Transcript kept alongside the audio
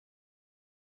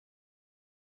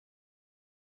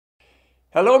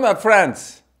Hello, my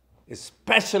friends,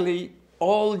 especially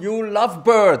all you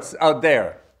lovebirds out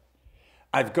there.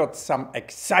 I've got some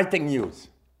exciting news.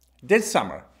 This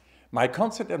summer, my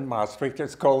concert in Maastricht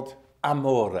is called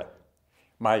Amore,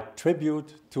 my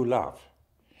tribute to love.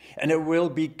 And it will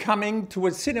be coming to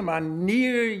a cinema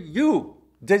near you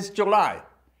this July.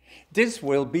 This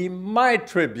will be my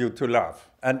tribute to love.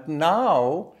 And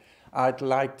now I'd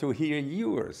like to hear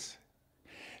yours.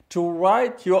 To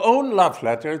write your own love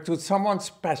letter to someone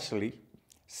specially,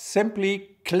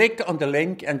 simply click on the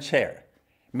link and share.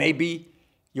 Maybe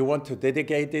you want to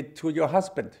dedicate it to your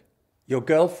husband, your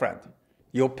girlfriend,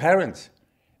 your parents,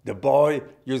 the boy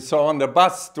you saw on the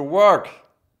bus to work.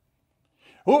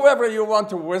 Whoever you want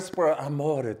to whisper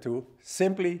amore to,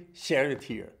 simply share it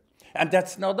here. And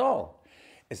that's not all.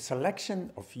 A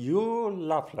selection of your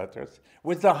love letters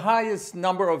with the highest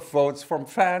number of votes from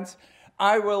fans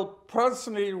I will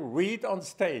personally read on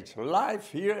stage, live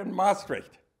here in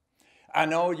Maastricht. I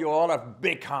know you all have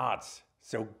big hearts,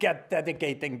 so get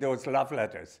dedicating those love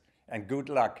letters, and good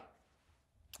luck.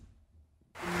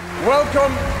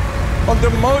 Welcome on the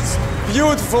most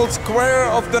beautiful square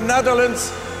of the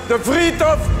Netherlands, the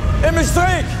Friedhof in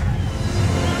Maastricht.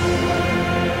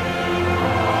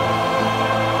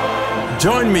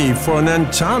 Join me for an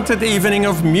enchanted evening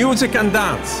of music and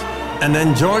dance. And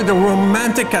enjoy the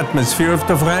romantic atmosphere of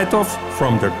the Vrijthof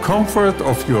from the comfort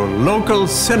of your local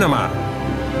cinema.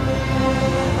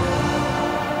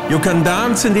 You can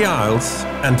dance in the aisles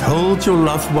and hold your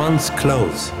loved ones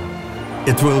close.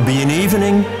 It will be an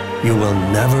evening you will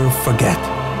never forget.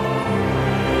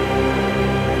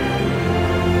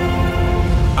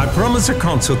 I promise a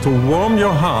concert to warm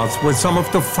your hearts with some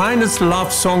of the finest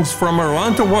love songs from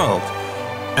around the world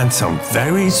and some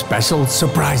very special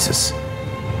surprises.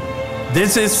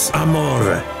 This is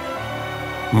Amore,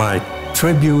 my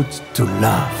tribute to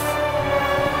love.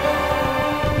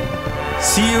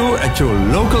 See you at your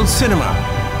local cinema,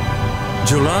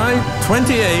 July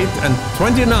 28 and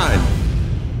 29.